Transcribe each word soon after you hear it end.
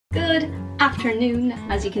Good afternoon.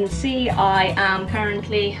 As you can see, I am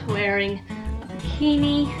currently wearing a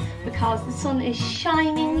bikini because the sun is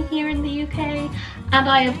shining here in the UK, and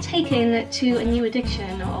I have taken to a new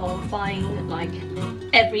addiction of buying like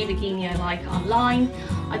every bikini I like online.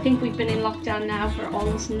 I think we've been in lockdown now for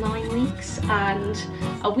almost 9 weeks, and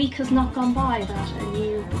a week has not gone by that a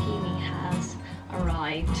new bikini has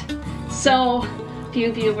arrived. So a few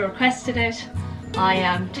of you have requested it. I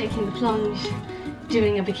am taking the plunge,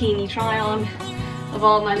 doing a bikini try on of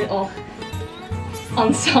all my little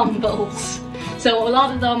ensembles. So a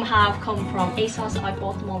lot of them have come from ASOS. I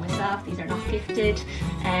bought them all myself. These are not gifted.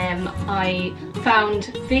 I found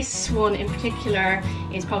this one in particular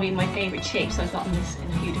is probably my favourite shape, so I've gotten this in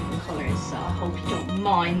a few different colours, so I hope you don't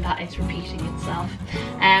mind that it's repeating itself.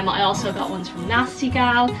 I also got ones from Nasty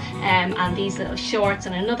Gal, and these little shorts,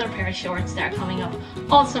 and another pair of shorts that are coming up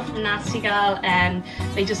also from Nasty Gal.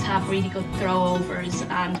 They just have really good throwovers,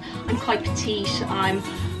 and I'm quite petite. I'm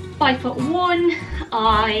 5'1".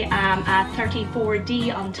 I am at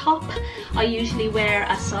 34D on top. I usually wear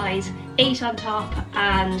a size 8 on top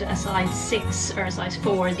and a size 6 or a size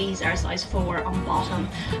 4. These are a size 4 on bottom.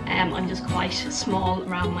 I'm just quite small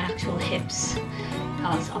around my actual hips,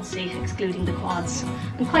 because obviously excluding the quads,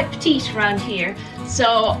 I'm quite petite around here.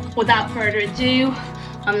 So without further ado,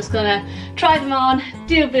 I'm just gonna try them on,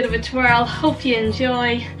 do a bit of a twirl. Hope you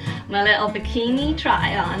enjoy my little bikini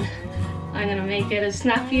try on. I'm gonna make it as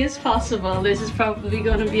snappy as possible. This is probably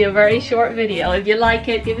gonna be a very short video. If you like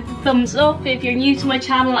it, give it a thumbs up. If you're new to my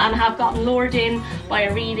channel and have gotten lured in by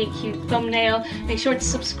a really cute thumbnail, make sure to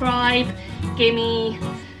subscribe. Give me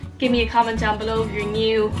a comment down below if you're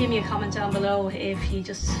new. Give me a comment down below if you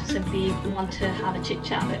just simply want to have a chit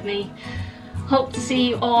chat with me. Hope to see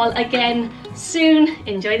you all again soon.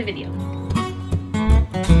 Enjoy the video.